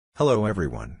Hello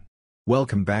everyone.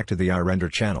 Welcome back to the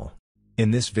iRender channel.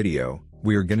 In this video,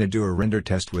 we are gonna do a render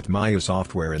test with Maya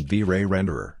software and Vray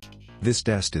renderer. This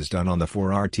test is done on the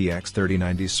RTX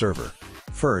 3090 server.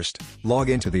 First, log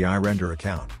into the iRender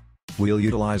account. We'll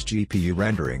utilize GPU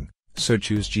rendering, so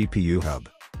choose GPU hub.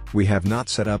 We have not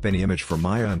set up any image for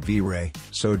Maya and Vray,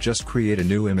 so just create a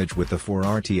new image with the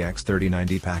RTX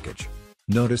 3090 package.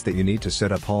 Notice that you need to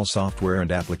set up all software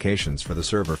and applications for the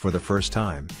server for the first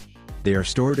time. They are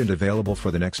stored and available for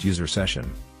the next user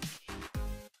session.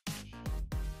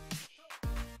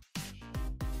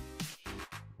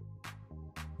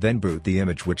 Then boot the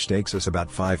image, which takes us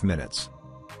about 5 minutes.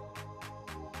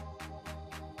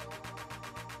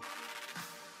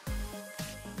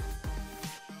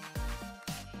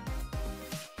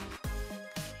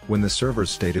 When the server's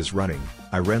state is running,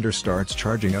 iRender starts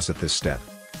charging us at this step.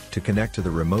 To connect to the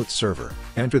remote server,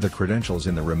 enter the credentials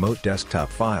in the remote desktop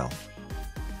file.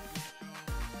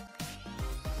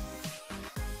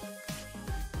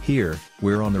 Here,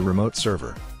 we're on the remote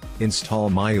server.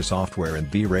 Install Maya software and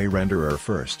Vray renderer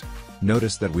first.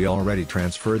 Notice that we already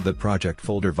transferred the project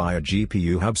folder via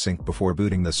GPU Hub Sync before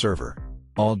booting the server.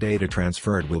 All data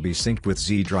transferred will be synced with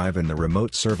Z drive in the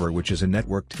remote server, which is a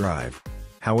networked drive.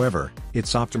 However,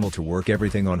 it's optimal to work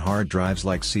everything on hard drives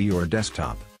like C or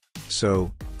desktop.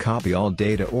 So, copy all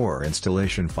data or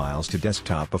installation files to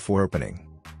desktop before opening.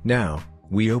 Now,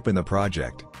 we open the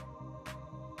project.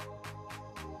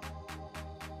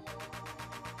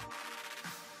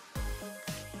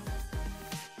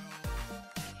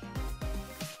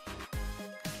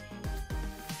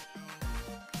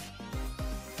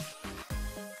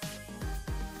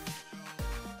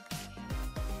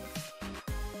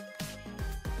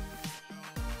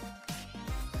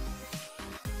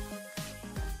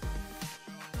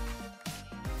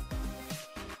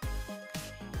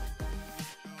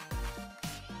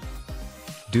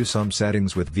 Do some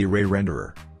settings with Vray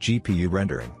renderer, GPU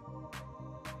rendering.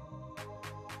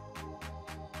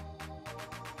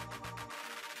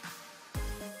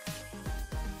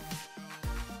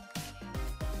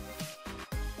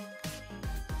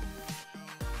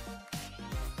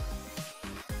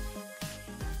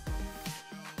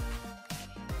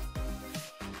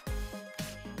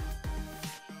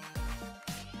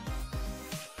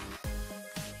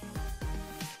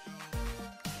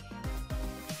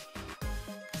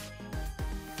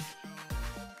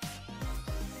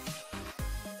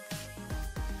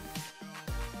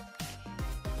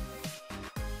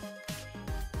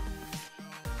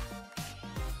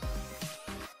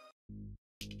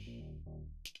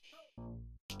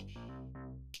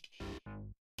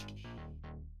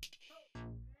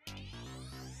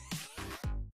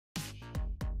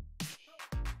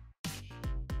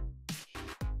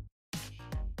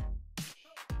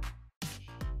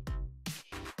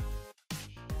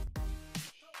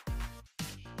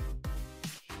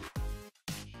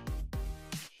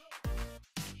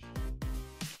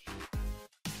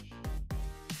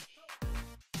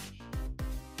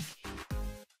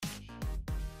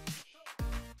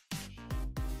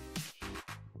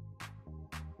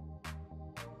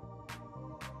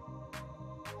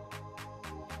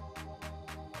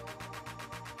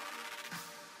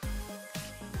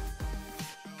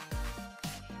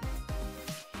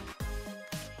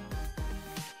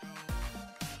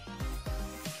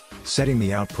 Setting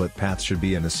the output path should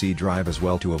be in the C drive as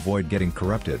well to avoid getting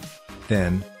corrupted.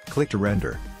 Then, click to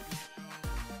render.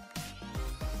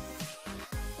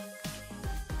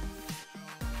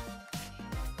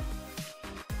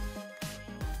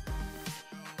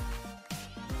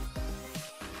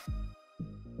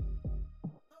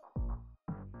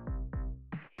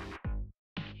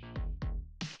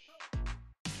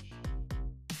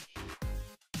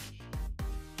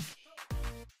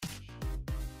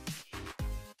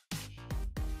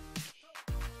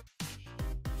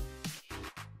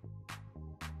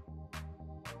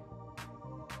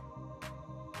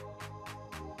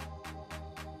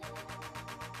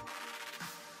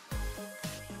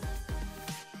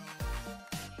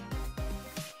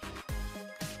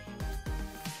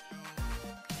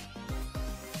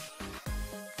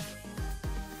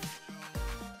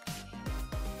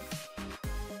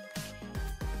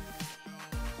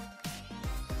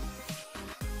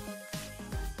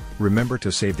 Remember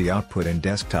to save the output in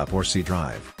desktop or C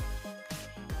drive.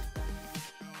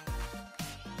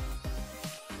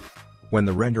 When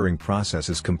the rendering process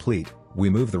is complete,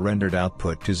 we move the rendered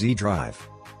output to Z drive.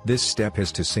 This step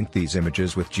is to sync these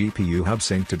images with GPU Hub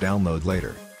Sync to download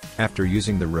later. After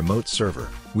using the remote server,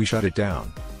 we shut it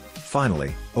down.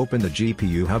 Finally, open the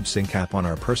GPU Hub Sync app on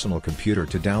our personal computer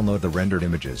to download the rendered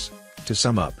images. To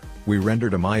sum up, we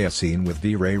rendered a Maya scene with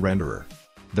Vray renderer.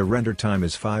 The render time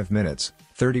is 5 minutes,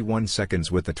 31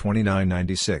 seconds with the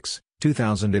 2996,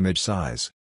 2000 image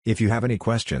size. If you have any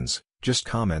questions, just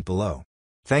comment below.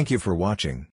 Thank you for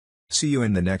watching. See you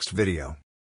in the next video.